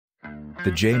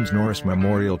The James Norris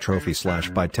Memorial Trophy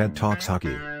 / by TED Talks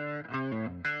Hockey.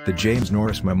 The James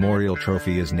Norris Memorial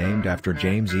Trophy is named after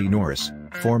James E. Norris,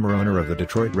 former owner of the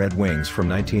Detroit Red Wings from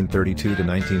 1932 to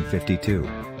 1952.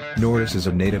 Norris is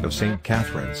a native of St.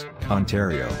 Catharines,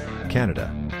 Ontario,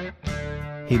 Canada.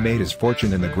 He made his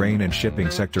fortune in the grain and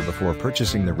shipping sector before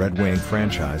purchasing the Red Wing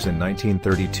franchise in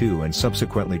 1932 and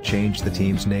subsequently changed the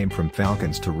team's name from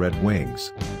Falcons to Red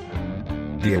Wings.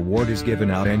 The award is given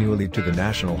out annually to the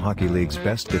National Hockey League's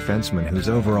best defenseman whose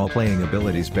overall playing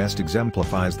abilities best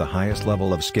exemplifies the highest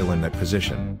level of skill in that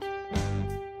position.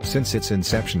 Since its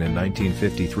inception in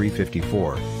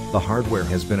 1953-54, the hardware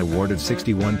has been awarded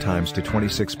 61 times to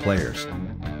 26 players.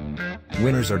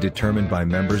 Winners are determined by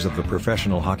members of the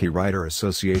Professional Hockey Writer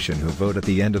Association who vote at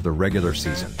the end of the regular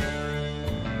season.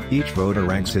 Each voter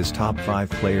ranks his top 5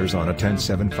 players on a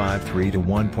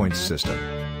 10-7-5-3-1 points system.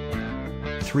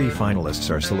 3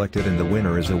 finalists are selected and the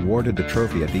winner is awarded the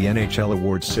trophy at the NHL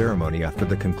awards ceremony after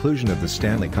the conclusion of the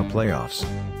Stanley Cup playoffs.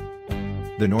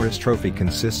 The Norris Trophy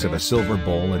consists of a silver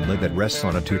bowl and lid that rests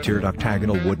on a 2-tiered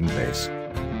octagonal wooden base.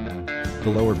 The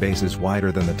lower base is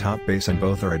wider than the top base and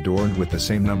both are adorned with the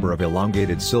same number of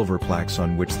elongated silver plaques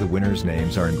on which the winners'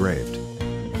 names are engraved.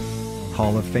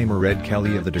 Hall of Famer Ed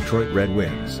Kelly of the Detroit Red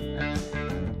Wings.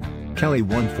 Kelly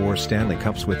won 4 Stanley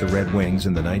Cups with the Red Wings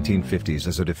in the 1950s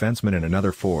as a defenseman and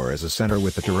another 4 as a center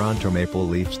with the Toronto Maple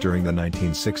Leafs during the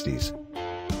 1960s.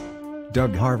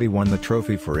 Doug Harvey won the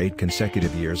trophy for 8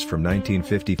 consecutive years from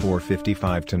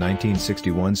 1954-55 to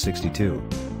 1961-62.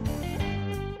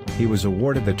 He was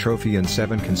awarded the trophy in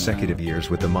 7 consecutive years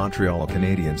with the Montreal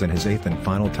Canadiens and his 8th and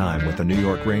final time with the New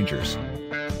York Rangers.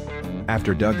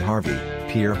 After Doug Harvey,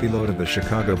 Pierre Pilote of the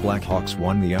Chicago Blackhawks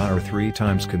won the honor 3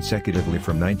 times consecutively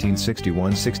from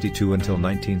 1961-62 until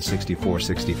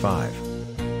 1964-65.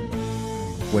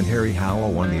 When Harry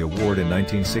Howell won the award in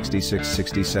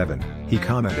 1966-67, he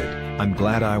commented, "I'm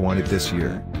glad I won it this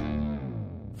year.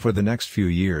 For the next few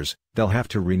years, they'll have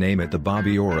to rename it the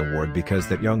Bobby Orr Award because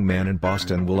that young man in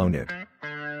Boston will own it."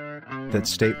 That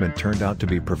statement turned out to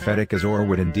be prophetic as Orr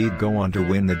would indeed go on to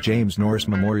win the James Norris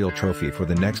Memorial Trophy for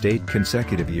the next 8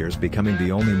 consecutive years, becoming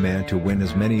the only man to win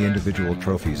as many individual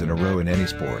trophies in a row in any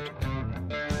sport.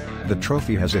 The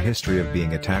trophy has a history of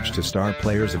being attached to star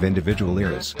players of individual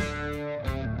eras.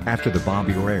 After the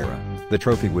Bobby Orr era, the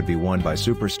trophy would be won by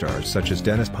superstars such as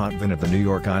Denis Potvin of the New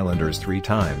York Islanders 3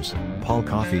 times, Paul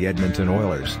Coffey Edmonton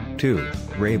Oilers 2,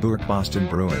 Ray Bourque Boston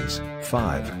Bruins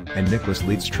 5, and Nicklas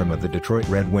Lidstrom of the Detroit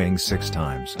Red Wings 6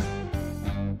 times.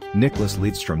 Nicklas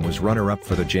Lidstrom was runner-up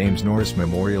for the James Norris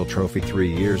Memorial Trophy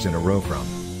 3 years in a row from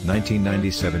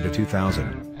 1997 to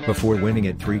 2000, before winning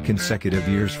it 3 consecutive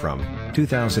years from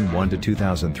 2001 to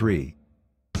 2003.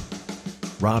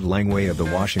 Rod Langway of the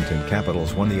Washington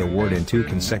Capitals won the award in 2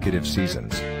 consecutive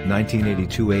seasons,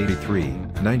 1982-83,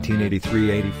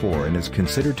 1983-84, and is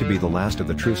considered to be the last of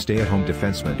the true stay-at-home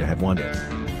defensemen to have won it.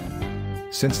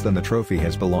 Since then the trophy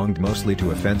has belonged mostly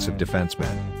to offensive defensemen.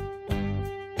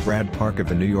 Brad Park of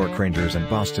the New York Rangers and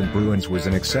Boston Bruins was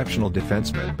an exceptional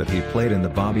defenseman, but he played in the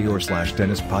Bobby Orr /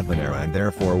 Denis Potvin era and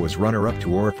therefore was runner-up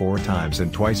to Orr 4 times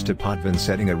and twice to Potvin,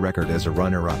 setting a record as a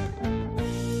runner-up.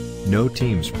 No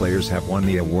team's players have won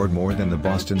the award more than the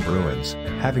Boston Bruins,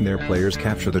 having their players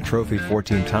capture the trophy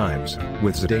 14 times,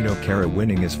 with Zdeno Chara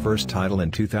winning his first title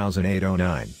in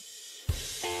 2008-09.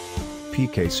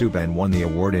 PK Subban won the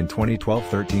award in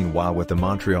 2012-13 while with the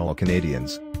Montreal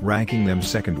Canadiens, ranking them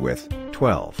second with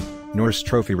 12 Norris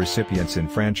Trophy recipients in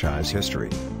franchise history.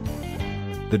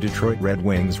 The Detroit Red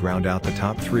Wings round out the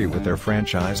top 3 with their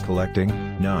franchise collecting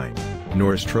 9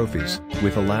 Norris Trophies,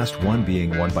 with the last one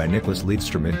being won by Nicklas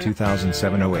Lidstrom in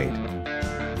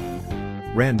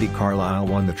 2007-08. Randy Carlyle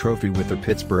won the trophy with the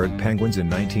Pittsburgh Penguins in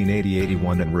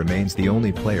 1980-81 and remains the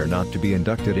only player not to be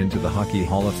inducted into the Hockey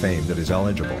Hall of Fame that is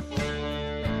eligible.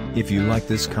 If you like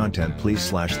this content, please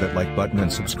slash that like button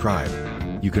and subscribe.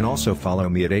 You can also follow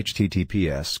me at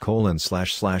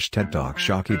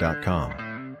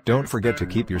https://tedtalkshockey.com. Don't forget to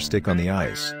keep your stick on the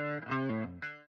ice.